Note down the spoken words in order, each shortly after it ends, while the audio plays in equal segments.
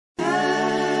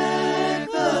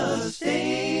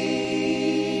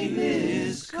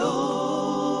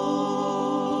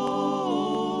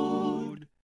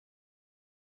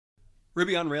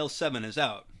Ruby on Rails 7 is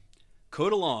out.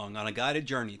 Code along on a guided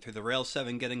journey through the Rails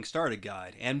 7 Getting Started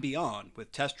guide and beyond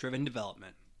with test-driven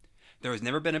development. There has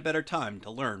never been a better time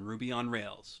to learn Ruby on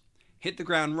Rails. Hit the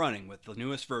ground running with the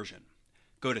newest version.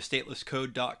 Go to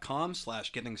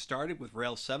statelesscode.com/getting started with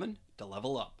Rails 7 to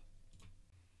level up.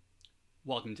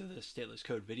 Welcome to this Stateless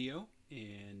Code video.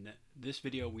 In this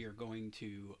video we are going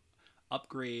to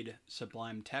upgrade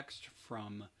Sublime Text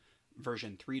from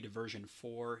version 3 to version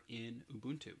 4 in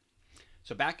Ubuntu.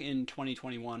 So back in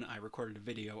 2021 I recorded a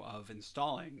video of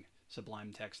installing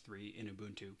Sublime Text 3 in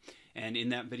Ubuntu, and in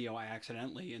that video I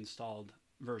accidentally installed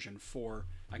version 4.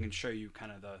 I can show you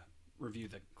kind of review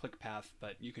the click path,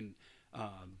 but you can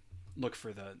look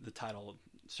for the title,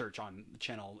 search on the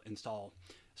channel, install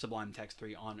Sublime Text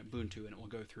 3 on Ubuntu, and it will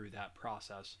go through that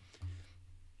process.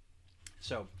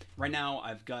 So right now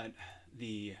I've got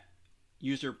the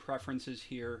user preferences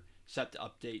here set to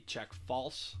update check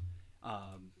false.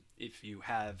 If you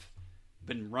have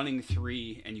been running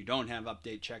 3 and you don't have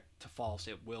update check to false,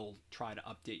 it will try to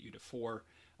update you to 4.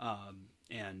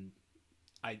 And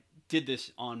I did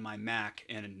this on my Mac,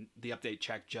 and the update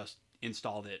check just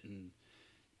installed it and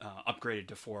upgraded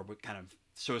to 4, but kind of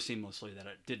so seamlessly that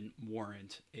it didn't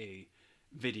warrant a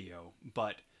video.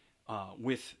 But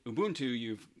with Ubuntu,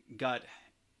 you've got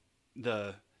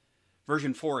the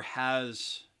version 4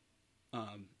 has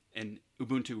an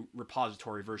Ubuntu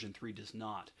repository, version 3 does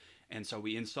not. And so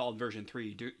we installed version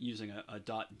 3 using a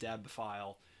 .deb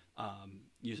file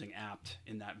using apt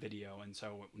in that video. And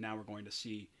so now we're going to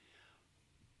see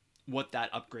what that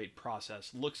upgrade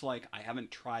process looks like. I haven't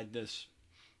tried this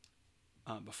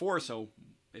before, so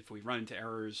if we run into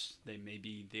errors, they may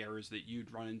be the errors that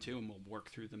you'd run into, and we'll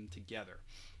work through them together.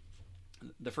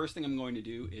 The first thing I'm going to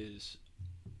do is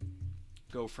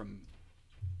go from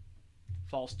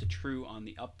false to true on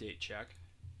the update check.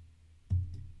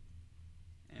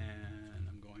 And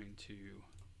I'm going to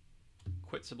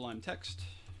quit Sublime Text,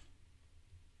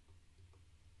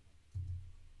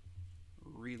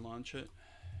 relaunch it.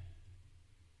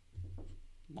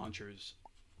 Launcher's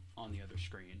on the other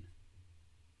screen,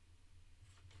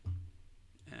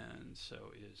 and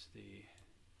so is the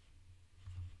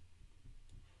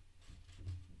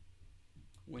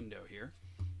window here.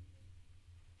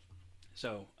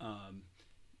 So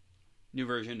new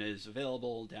version is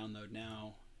available, download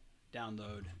now.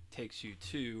 Download takes you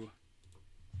to,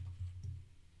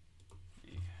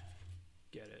 let me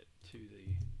get it to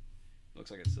the, looks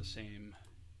like it's the same,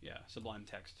 yeah, Sublime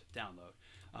Text download.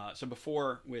 So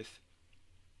before, with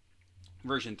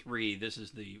version 3, this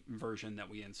is the version that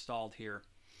we installed here,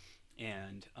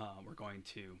 and we're going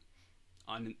to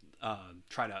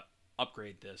try to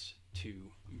upgrade this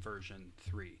to version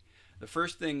 3. The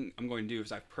first thing I'm going to do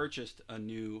is I've purchased a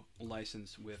new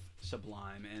license with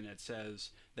Sublime, and it says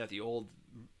that the old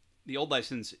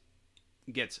license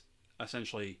gets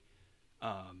essentially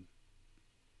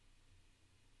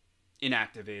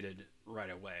inactivated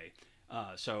right away.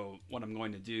 So what I'm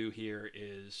going to do here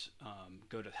is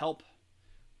go to help,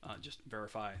 just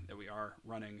verify that we are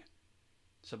running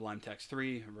Sublime Text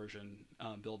 3 version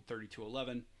build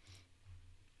 3211.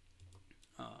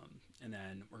 And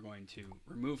then we're going to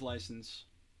remove license,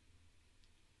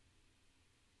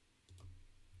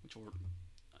 which will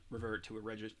revert to a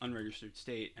unregistered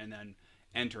state, and then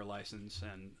enter license,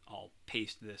 and I'll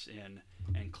paste this in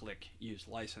and click use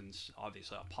license.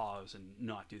 Obviously I'll pause and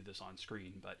not do this on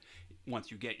screen, but once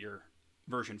you get your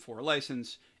version 4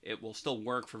 license, it will still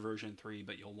work for version 3,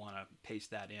 but you'll want to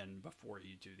paste that in before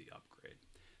you do the upgrade.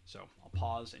 So I'll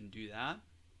pause and do that.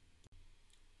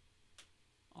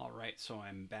 Alright, so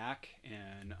I'm back,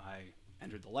 and I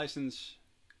entered the license,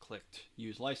 clicked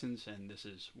use license, and this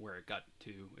is where it got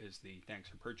to, is the thanks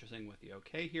for purchasing with the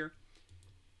OK here.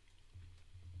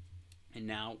 And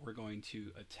now we're going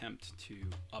to attempt to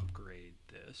upgrade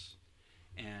this.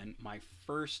 And my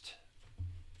first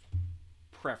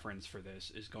preference for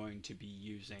this is going to be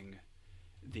using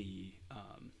the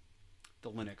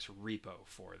Linux repo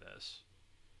for this.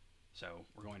 So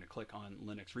we're going to click on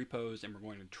Linux repos, and we're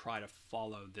going to try to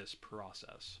follow this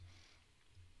process.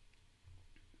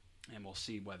 And we'll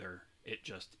see whether it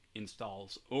just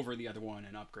installs over the other one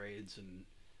and upgrades and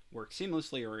works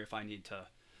seamlessly, or if I need to,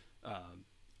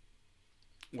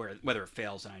 whether it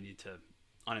fails and I need to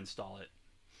uninstall it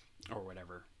or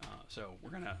whatever. So we're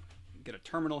going to get a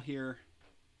terminal here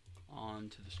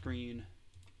onto the screen,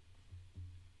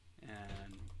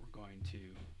 and we're going to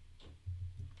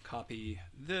copy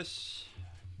this,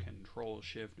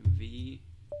 Control-Shift-V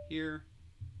here,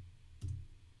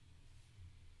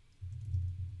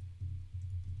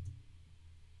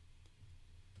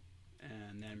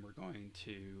 and then we're going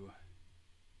to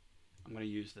I'm going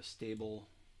to use the stable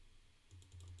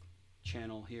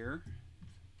channel here.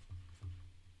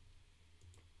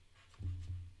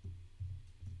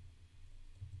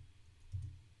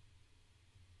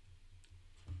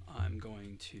 I'm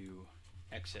going to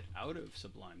exit out of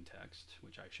Sublime Text,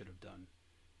 which I should have done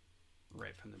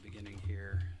right from the beginning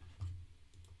here.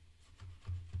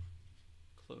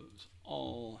 Close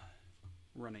all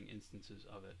running instances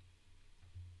of it.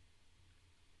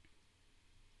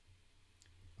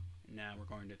 Now we're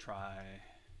going to try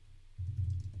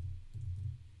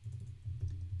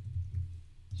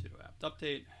sudo apt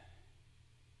update.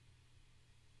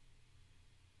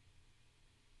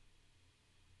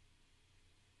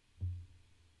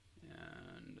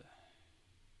 And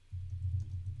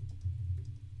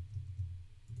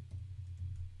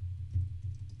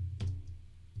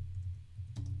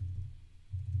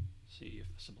see if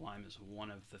Sublime is one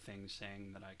of the things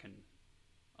saying that I can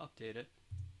update it.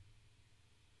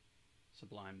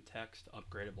 Sublime text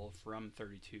upgradable from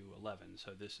 3211.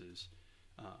 So this is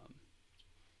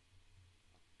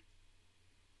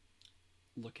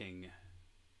looking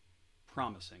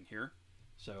promising here.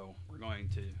 So we're going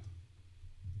to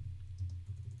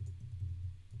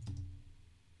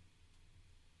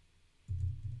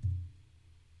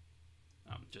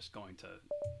I'm just going to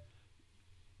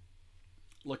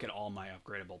look at all my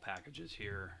upgradable packages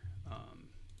here.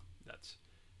 That's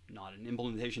not an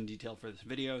implementation detail for this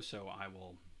video, so I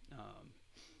will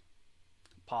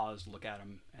pause, look at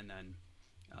them, and then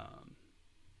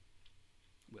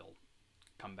we'll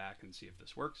come back and see if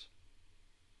this works.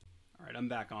 All right, I'm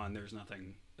back on. There's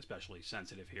nothing especially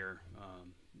sensitive here,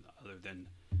 other than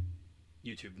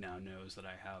YouTube now knows that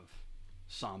I have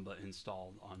Samba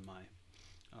installed on my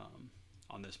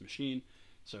on this machine.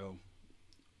 So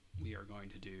we are going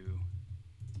to do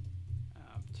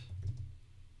apt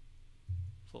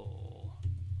full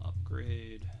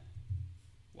upgrade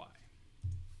y.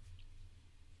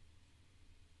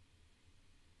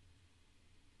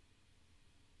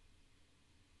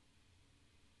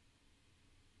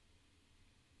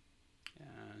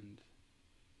 And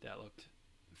that looked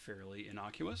fairly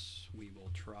innocuous. We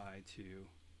will try to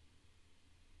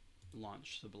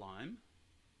launch Sublime.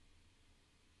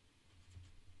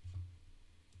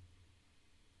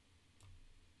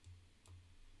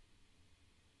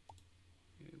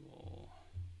 We will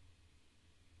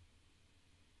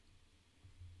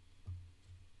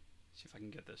see if I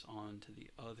can get this onto the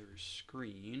other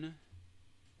screen.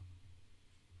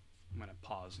 I'm going to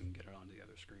pause and get it onto the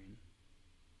other screen.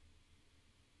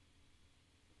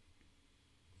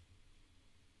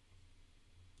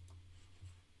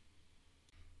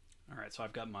 Alright, so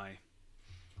I've got my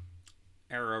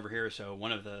error over here. So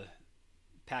one of the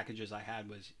packages I had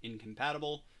was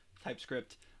incompatible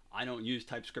TypeScript. I don't use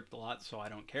TypeScript a lot, so I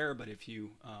don't care, but if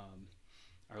you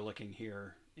are looking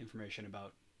here, information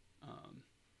about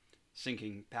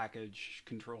syncing package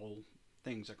control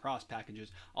things across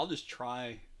packages, I'll just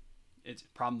try. It's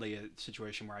probably a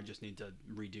situation where I just need to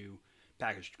redo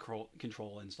package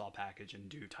control install package and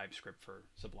do TypeScript for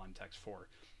Sublime Text 4.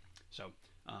 So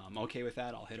I'm okay with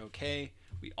that. I'll hit OK.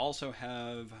 We also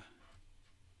have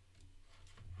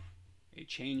a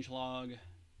changelog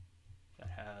that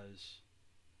has,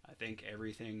 I think,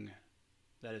 everything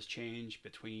that has changed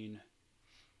between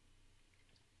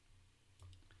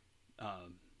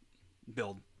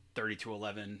build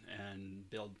 3211 and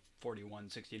build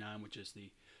 4169, which is the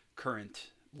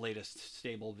current latest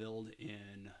stable build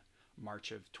in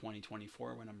March of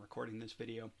 2024 when I'm recording this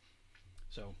video.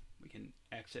 So we can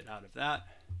exit out of that.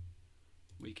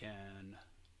 We can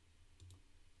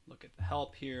look at the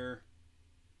help here.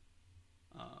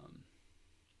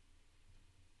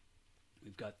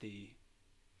 We've got the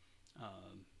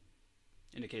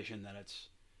indication that it's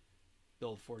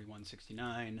build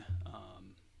 4169.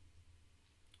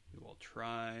 We will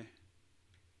try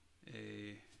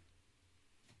a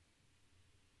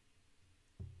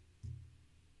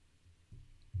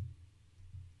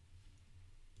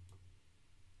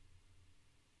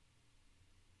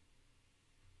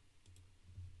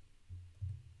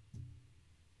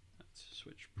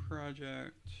switch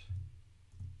project.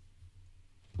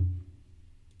 It's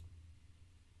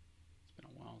been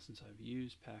a while since I've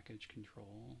used package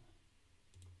control.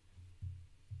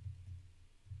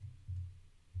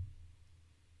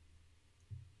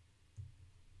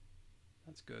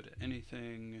 That's good at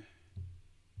anything.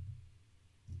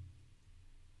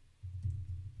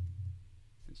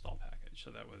 Install package.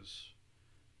 So that was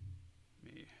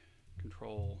me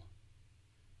Control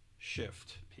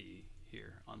Shift P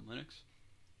here on Linux.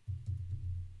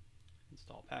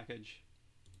 Install package.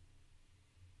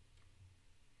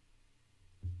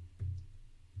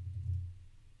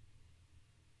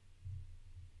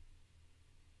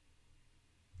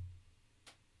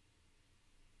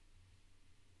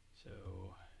 So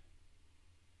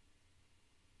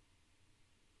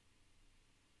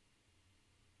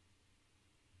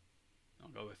I'll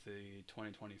go with the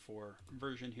 2024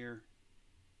 version here.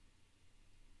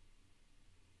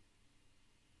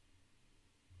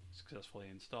 Successfully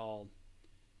installed,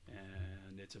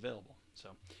 and it's available.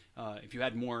 So if you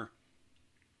had more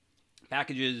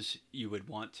packages, you would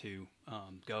want to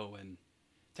go and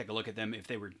take a look at them. If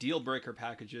they were deal breaker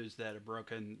packages that are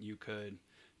broken, you could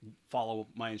follow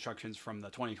my instructions from the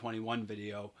 2021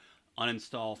 video.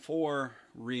 Uninstall 4,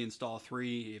 reinstall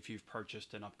 3. If you've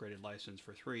purchased an upgraded license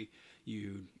for 3,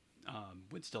 you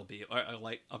would still be, or a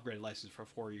upgraded license for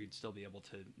 4, you'd still be able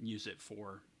to use it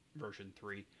for version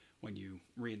 3 when you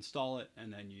reinstall it,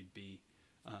 and then you'd be,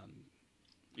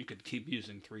 you could keep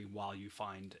using 3 while you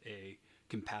find a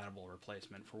compatible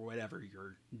replacement for whatever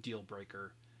your deal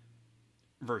breaker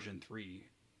version 3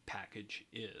 package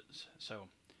is. So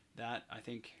that, I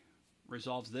think,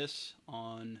 resolves this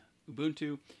on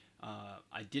Ubuntu.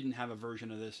 I didn't have a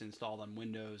version of this installed on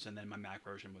Windows, and then my Mac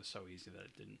version was so easy that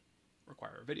it didn't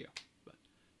require a video. But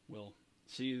we'll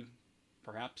see you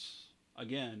perhaps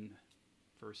again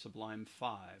for Sublime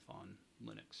 5 on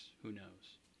Linux. Who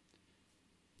knows?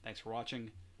 Thanks for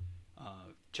watching.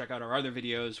 Check out our other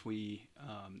videos. We,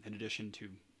 in addition to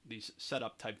these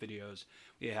setup type videos,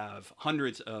 we have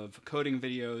hundreds of coding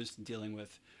videos dealing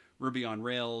with Ruby on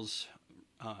Rails,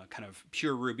 kind of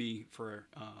pure Ruby for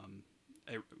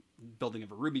a building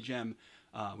of a Ruby gem.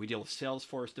 We deal with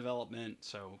Salesforce development,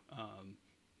 so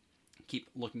keep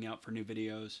looking out for new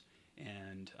videos,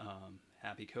 and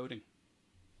happy coding.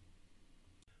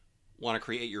 Want to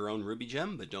create your own Ruby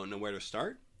gem but don't know where to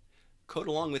start? Code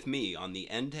along with me on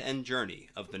the end-to-end journey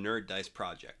of the Nerd Dice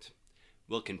project.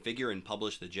 We'll configure and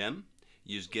publish the gem,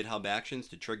 use GitHub Actions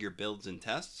to trigger builds and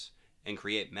tests, and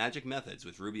create magic methods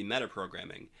with Ruby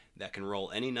metaprogramming that can roll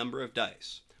any number of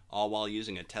dice, all while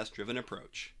using a test-driven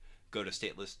approach. Go to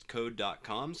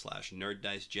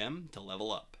statelesscode.com/nerddicegem to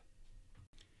level up.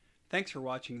 Thanks for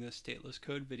watching this Stateless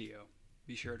Code video.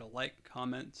 Be sure to like,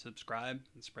 comment, subscribe,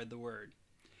 and spread the word.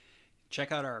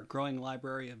 Check out our growing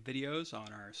library of videos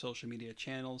on our social media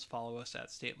channels. Follow us at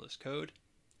Stateless Code,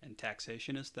 and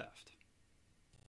taxation is theft.